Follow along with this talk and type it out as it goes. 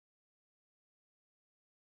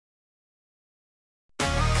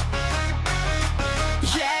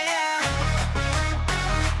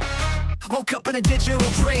in a digital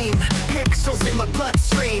dream. Pixels in my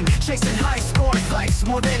bloodstream, chasing high score fights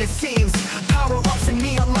more than it seems. Power-ups and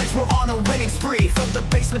neon lights, we're on a winning spree. From the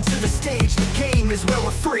basement to the stage, the game is where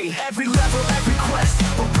we're free. Every level, every quest,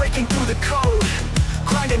 we're breaking through the code.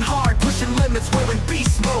 Grinding hard, pushing limits, we're in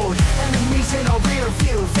beast mode. Enemies in our rear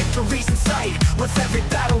view, victories in sight. With every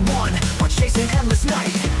battle won, we're chasing endless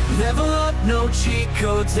night. Level up, no cheat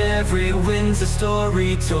codes, every win's a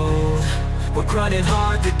story told. We're grinding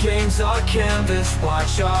hard, the game's our canvas.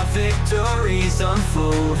 Watch our victories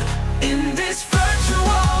unfold. In this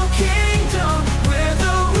virtual kingdom, we're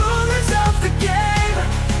the rulers of the game.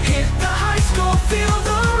 Hit the high score, feel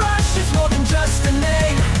the rush, it's more than just a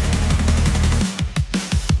name.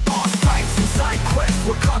 Boss fights and side quests,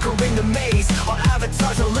 we're conquering the maze. Our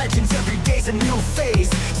avatars are legends, every day's a new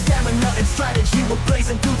phase. Stamina and strategy, we're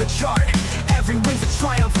blazing through the chart. Every win's a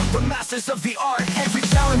triumph, we're masters of the art. Every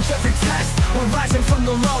challenge, every test, we're rising from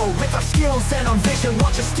the low. With our skills and our vision,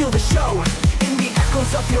 watch us steal the show. In the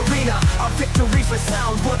echoes of the arena, our victories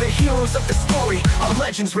resound. We're the heroes of the story, our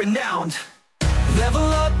legends renowned. Level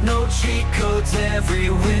up, no cheat codes, every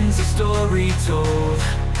win's a story told.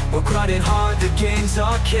 We're grinding hard, the game's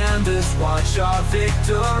our canvas. Watch our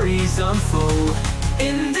victories unfold.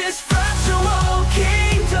 In this virtual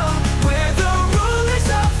kingdom, we're the rulers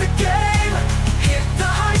of the game. Hit the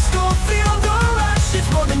high score, feel the rush, it's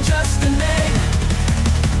more than just a name.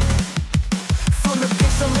 From the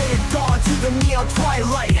pixelated dawn to the neon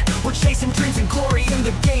twilight, we're chasing dreams and glory in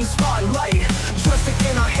the game spotlight. Joystick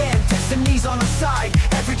in our hand, destiny's on our side.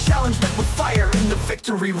 Every challenge met with fire in the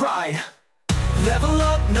victory ride. Level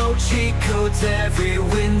up, no cheat codes, every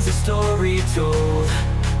win's a story told.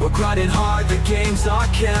 We're grinding hard, the game's our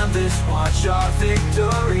canvas. Watch our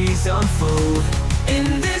victories unfold.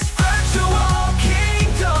 In this virtual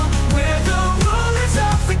kingdom, we're the rulers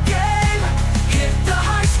of the game. Hit the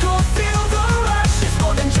high score, feel the rush, it's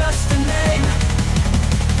more than just a name.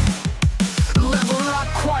 Level not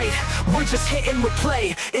quite, we're just hitting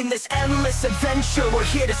replay. In this endless adventure, we're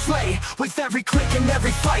here to slay. With every click and every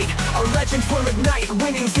fight, our legends will ignite.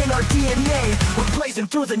 Winning's in our DNA, we're blazing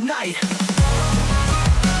through the night.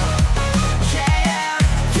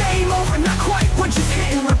 Game over, not quite, we're just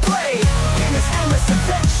hitting replay. In this endless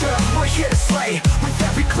adventure, we're here to slay. With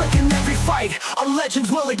every click and every fight, our legends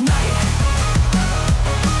will ignite.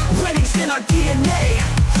 Winning's in our DNA,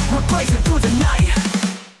 we're blazing through the night.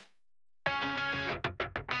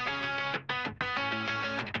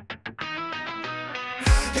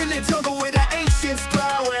 In the jungle where the ancients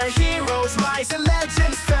dwell, where heroes rise and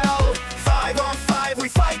legends fell. 5 on 5, we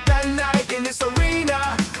fight that night in this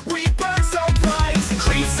arena. We burn so bright,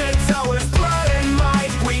 creeps and towers, blood and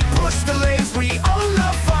might. We push the lanes, we own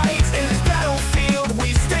the fight. In this battlefield,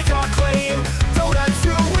 we stake our claim. Dota 2,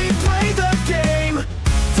 we play the game.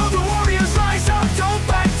 So the warriors rise up, don't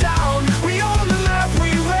back down. We own the map,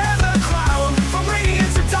 we wear the crown. From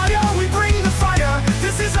radiant to dire, we bring the fire.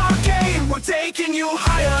 This is our game, we're taking you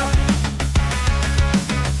higher.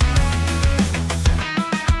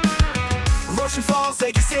 Motion falls,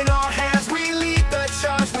 Aegis in our hands. We lead the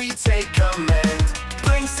charge, we take command.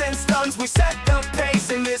 Blinks and stuns, we set the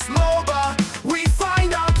pace. In this MOBA, we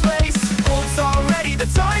find our place. Ult's already, the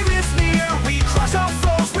time is near. We crush our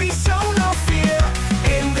foes, we show no fear.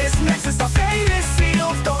 In this nexus, our fate is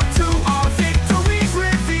sealed. Thought to our victories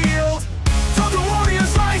revealed. So the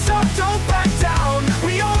warriors rise up, don't back down.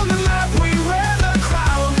 We own the map, we wear the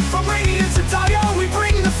crown. From radiant to dire, we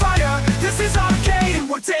bring the fire. This is our game,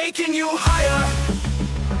 we're taking you higher.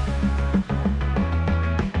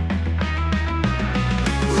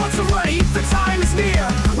 What's already, the time is near.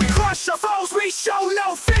 We crush our foes, we show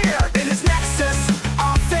no fear. In this nexus,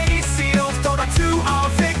 our fate is sealed. Dota 2, our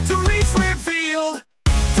victories revealed.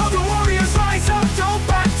 So the warriors rise up, don't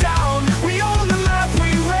back down. We own the map,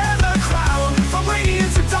 we wear the crown. From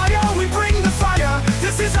radiant to dire, we bring the fire.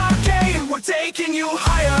 This is our game, we're taking you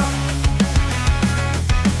higher.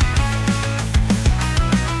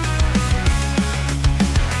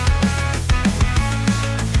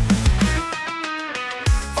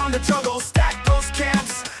 The jungle, stack those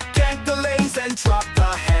camps, gank the lanes and drop the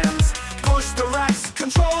hams. Push the racks,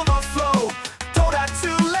 control the flow. Dota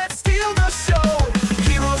 2, let's steal the show.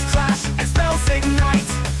 Heroes clash and spells ignite.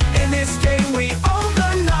 In this game we own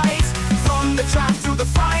the night. From the trap to the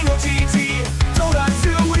final GG, Dota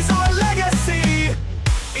 2 is our legacy.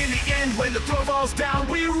 In the end, when the throw falls down,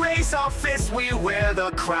 we raise our fists, we wear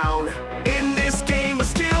the crown. In this game of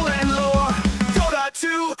skill and lore, Dota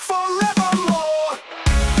 2 forevermore.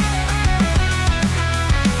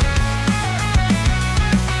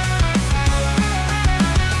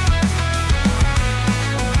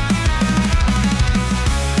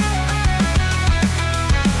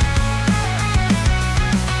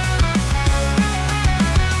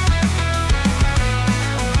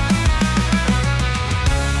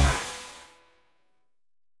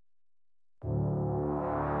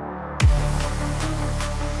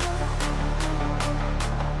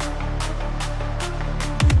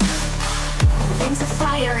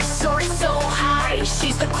 fire, soars so high.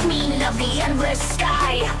 She's the queen of the endless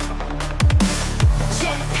sky.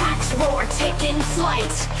 Jetpacks roar, taking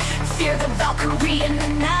flight. Fear the Valkyrie in the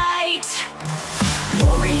night.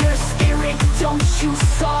 Warrior spirit, don't you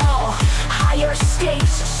fall. Higher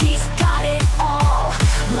stakes, she's got it all.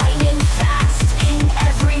 Lightning fast in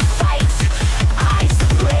every fight. Eyes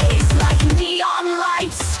blaze like neon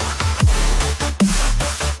lights.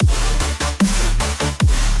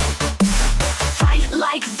 Fight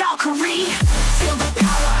like Valkyrie, feel the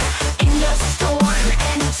power in the storm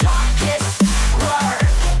and darkness roar.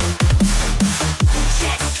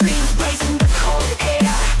 Jet streams blazing the cold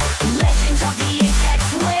air. Legends of the apex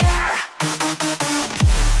lair.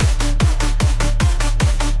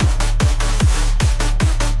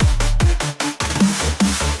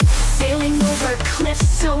 Sailing over cliffs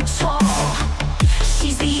so tall.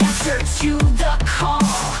 She's the answer to the call.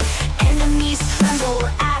 Enemies tremble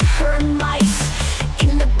at her might.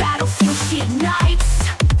 In the battlefield she ignites.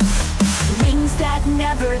 Wings that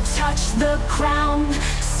never touch the ground.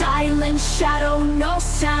 Silent shadow, no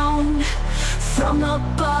sound. From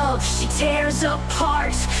above she tears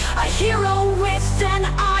apart. A hero with an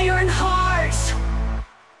iron heart.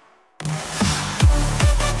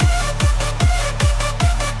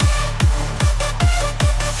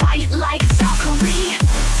 Fight like Valkyrie,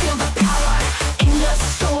 feel the power in the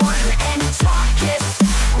storm and darkest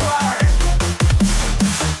roar.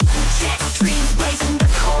 Jet streams blazing the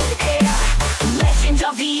cold air. Legend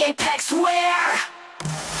of the apex wear.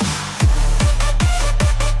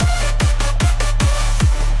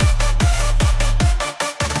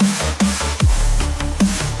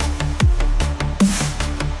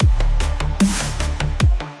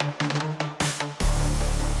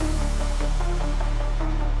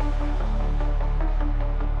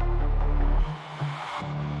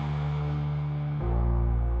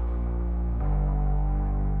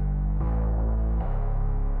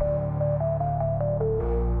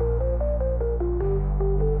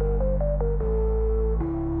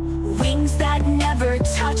 Wings that never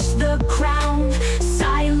touch the ground.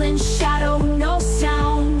 Silent shadow, no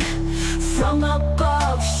sound. From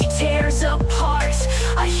above she tears apart.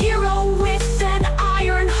 A hero with an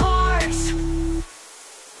iron heart.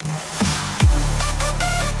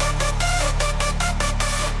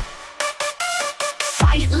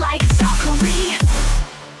 Fight like Valkyrie.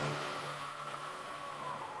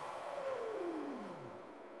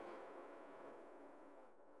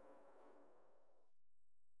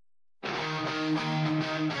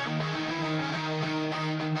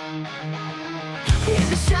 In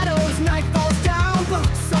the shadows, night falls down.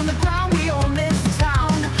 Boots on the ground, we own this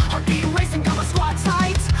town. Heartbeat racing, got my squad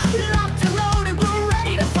tight. Locked and loaded, we're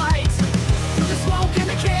ready to fight. Through the smoke and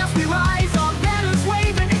the chaos we rise. Our banners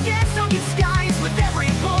waving against sunken skies. With every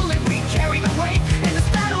bullet we carry the weight. In this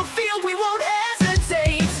battlefield we won't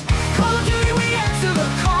hesitate. Call of Duty, we answer the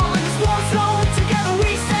call. In this war zone, together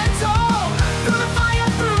we stand tall. Through the fire,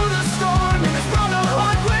 through the storm. In this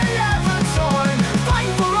brotherhood we're never torn.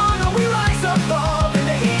 Fighting for honor, we rise above. In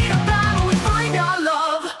the heat of battle we find our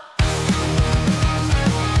love.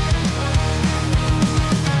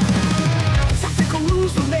 Tactical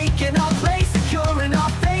moves, we're making our play. Securing our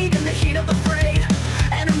fate in the heat of the fray.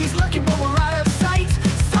 Enemies lurking but we're out of sight.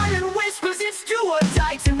 Silent whispers, it's do or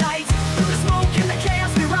die tonight. Through the smoke and the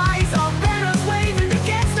chaos we rise. Our banners waving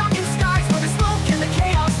against darkened skies. Through the smoke and the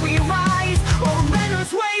chaos we rise. Our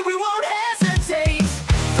banners wave, we won't hesitate.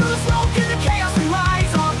 Through the smoke and the chaos we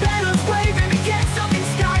rise. Our banners waving against darkened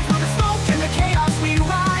skies. Through the smoke and the chaos we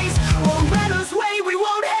rise. Our banners wave, we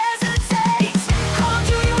won't hesitate. Call of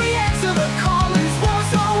Duty, we answer the call. In this war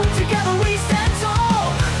zone, together we stand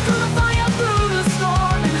tall. Through the fire, through the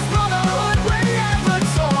storm. In this brotherhood, we're never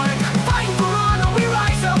torn. Fighting for honor, we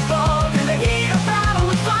rise above. In the heat of battle,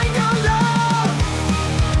 we find our love.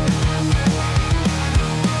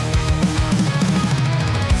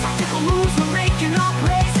 Tactical moves, we're making our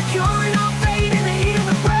play. Securing our fate in the heat of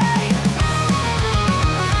the fray.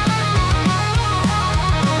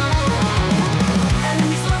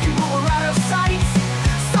 Enemies lurking, but we're out of sight.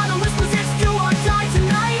 Silent whispers, it's do or die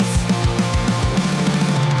tonight.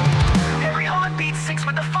 Every heartbeat sinks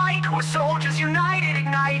with the fight. We're soldiers united,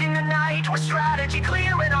 igniting the night. We're strategy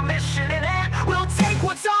clear and our mission in hand. We'll take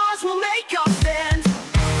what's ours, we'll make our stand.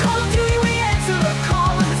 Call of Duty, we answer the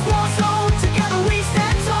call. In this war zone, together we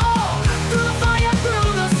stand tall. Through the fire,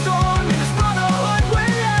 through the storm. In this brotherhood,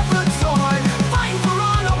 we're never torn. Fighting for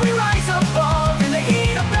honor, we rise above. In the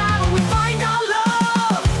heat of battle, we find our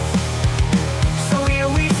love. So here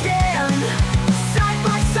we stand, side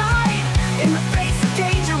by side. In the face of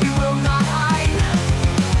danger, we will not hide.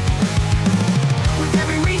 With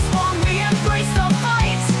every respawn, we embrace the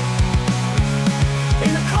fight.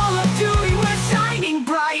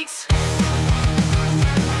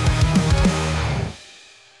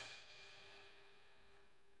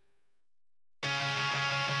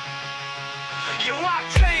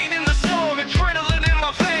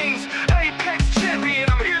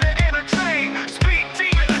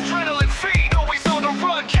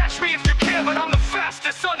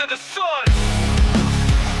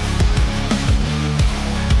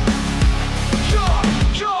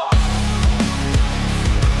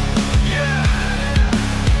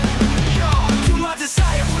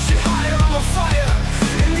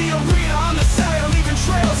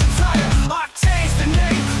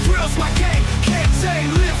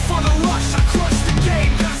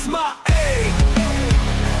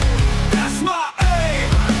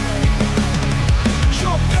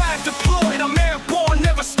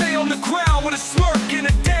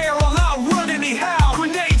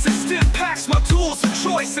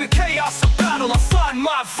 choice. In the chaos of battle, I find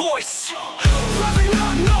my voice. Revving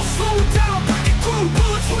up, no slowing down, breaking through.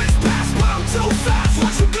 Bullets whiz past, but I'm too fast.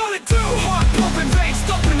 What you gonna do? Heart pumping, veins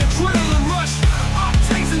thumping, adrenaline rush.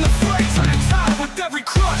 Octanes in the fray, turning tide with every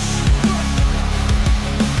crush.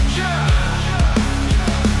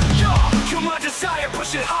 Kill my desire,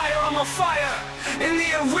 push it higher, I'm on fire. In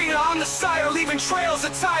the arena, I'm the sire, leaving trails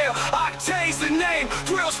of tire. Octane's the name,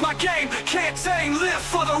 thrills my game. Can't tame, live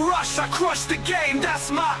for the rush, I crush the game. That's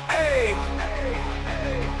my aim.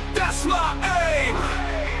 That's my aim.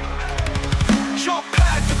 Jump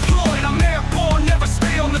pad deployed, I'm airborne, never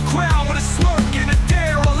stay on the ground. With a smirk and a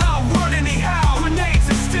dare, well I'll run anyhow. Grenades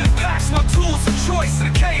and stiff packs, my tools of choice.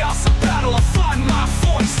 In the chaos of battle, I find my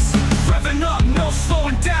voice. Revving up, no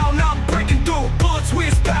slowing down, I'm breaking through. Bullets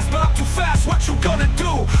whiz past, but I'm too fast, what you gonna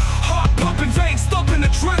do? Heart pumping, veins thumping,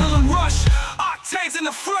 adrenaline rush. Octanes in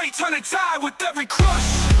the fray, turning tide with every crush.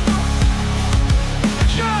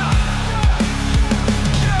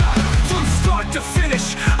 From start to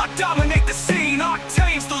finish, I dominate the scene.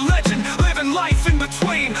 Octane's the legend, living life in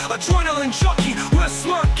between. Adrenaline junkie, with a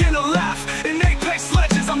smirk and a laugh. In Apex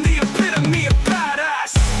Legends, I'm the epitome of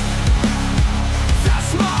badass.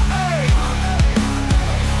 That's my aim.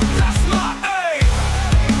 That's my aim.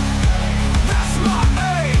 That's my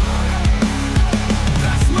aim.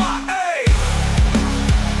 That's my aim.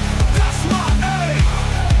 That's my aim.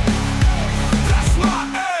 That's my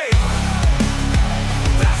aim.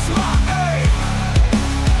 That's my aim.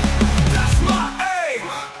 That's my aim.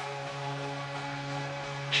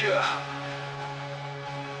 Yeah.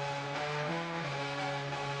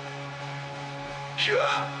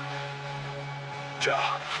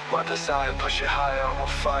 My desire, push it higher, I'm on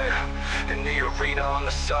fire. In the arena, on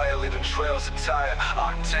the sire, leaving trails of tire.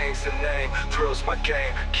 Octane's the name, thrills my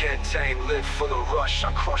game. Can't tame, live for the rush,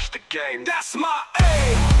 I crush the game. That's my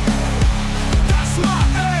aim. That's my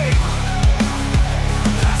aim.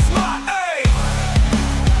 That's my aim.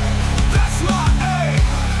 That's my aim.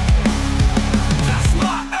 That's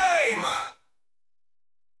my aim.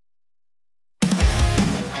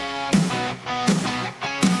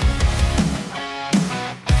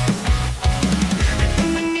 In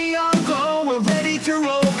the neon glow, we're ready to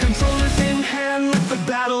roll. Controllers in hand, let the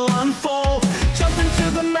battle unfold. Jump into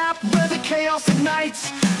the map where the chaos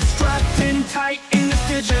ignites. Strapped in tight in this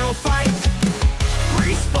digital fight.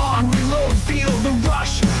 Respawn, reload, feel the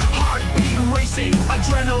rush. Heartbeat racing,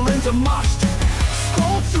 adrenaline's a must.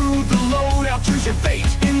 Scroll through the loadout, choose your fate.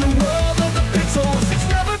 In the world of the pixels, it's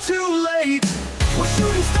never too late. We're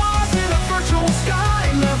shooting stars in a virtual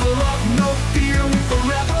sky. Level up, no fear, we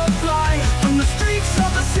forever fly. From the streets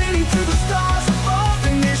of the city to the stars above.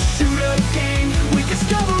 In this shooter game, we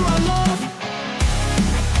discover our love.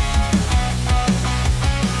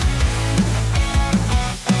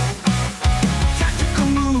 Tactical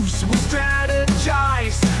moves, we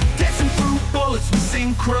strategize. Dancing through bullets, we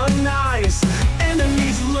synchronize.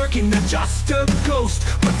 Enemies lurking, they're just a ghost.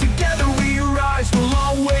 But together we rise, we'll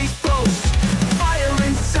always boast. Fire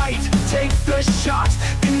in sight, take the shot.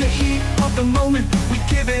 In the heat of the moment, we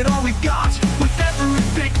give it all we got. With every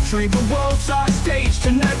victory, the world's our stage.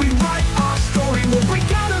 Tonight we write our story, we'll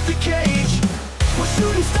break out of the cage. We're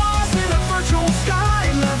shooting stars in a virtual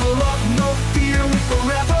sky. Level up, no fear, we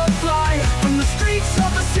forever fly. From the streets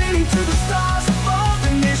of the city to the stars above.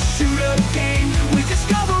 In this shooter game, we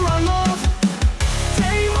discover our love.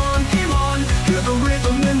 Game on, hear the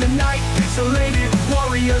rhythm in the night. Pixelated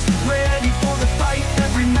warriors, ready for the fight.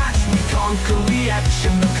 Every match we conquer, we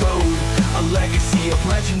action the code. A legacy of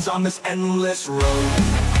legends on this endless road.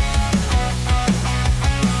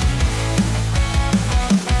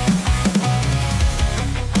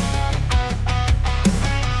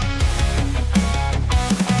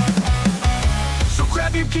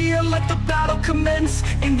 Grab your gear, let the battle commence.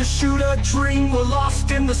 In the shooter dream, we're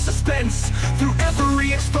lost in the suspense. Through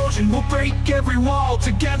every explosion, we'll break every wall.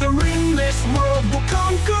 Together in this world, we'll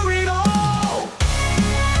conquer it all.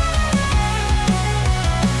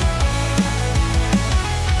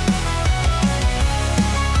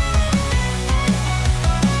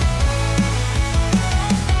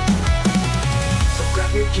 So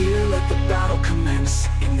grab your gear, let the battle commence.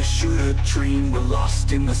 In the shooter dream, we're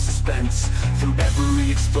lost in the suspense. Through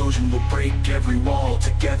every explosion, we'll break every wall.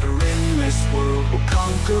 Together in this world, we'll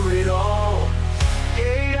conquer it all.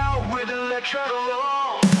 Get out with electrical.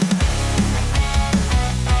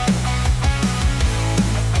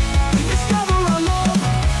 We discover our love.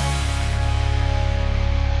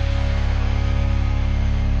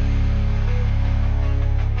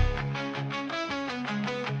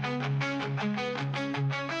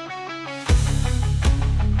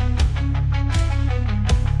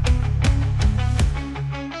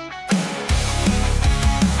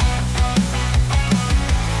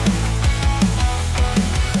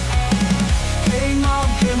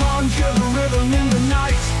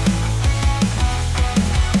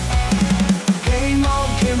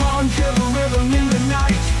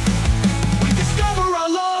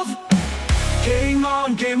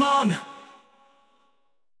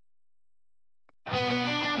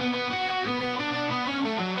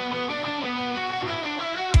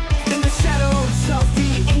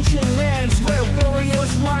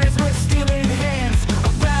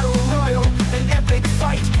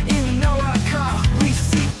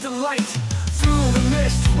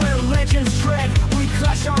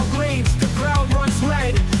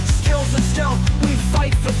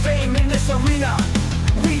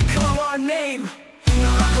 name.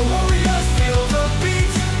 Naraka warriors feel the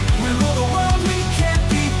beat. We rule the world, we can't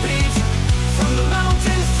be beat. From the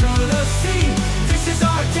mountains to the sea, this is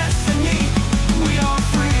our destiny. We are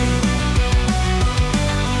free.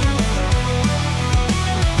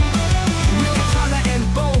 With katana and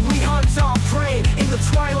bow, we hunt our prey. In the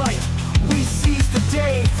twilight, we seize the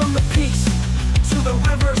day. From the peaks to the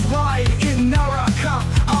rivers wide, in Naraka,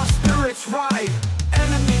 our spirits ride.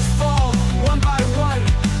 Enemies fall one by one,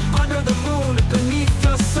 under the moon, beneath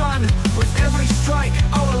the sun. With every strike,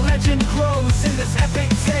 our legend grows. In this epic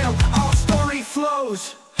tale, our story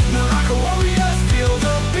flows. Naraka warriors feel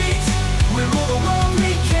the beat. We rule the world,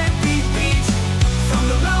 we can't be beat. From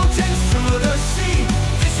the mountains to the sea,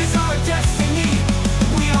 this is our destiny.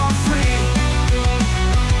 We are free.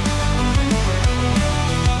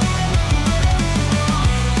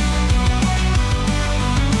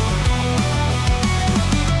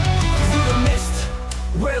 Through the mist,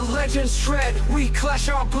 where legends tread, we clash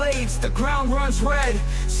our blades, the ground runs red.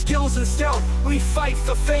 Skills and stealth, we fight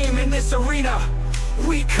for fame in this arena.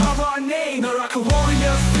 We carve our name. Naraka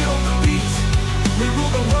warriors feel the beat. We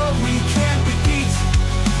rule the world, we can't be beat.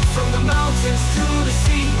 From the mountains to the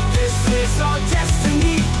sea, this is our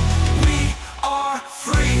destiny. We are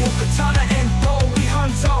free. With katana and bow, we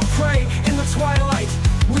hunt our prey. In the twilight,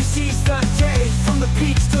 we seize the day. From the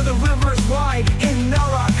peaks to the rivers wide, in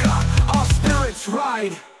Naraka, our spirits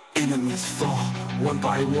ride. Enemies fall one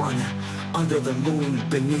by one, under the moon,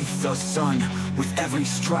 beneath the sun. With every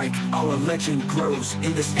strike, our legend grows.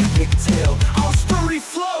 In this epic tale, our story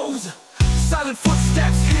flows. Silent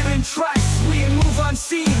footsteps, hidden tracks, we move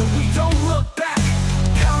unseen, we don't look back.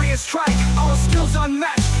 Carry a strike, our skills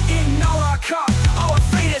unmatched. In Naraka,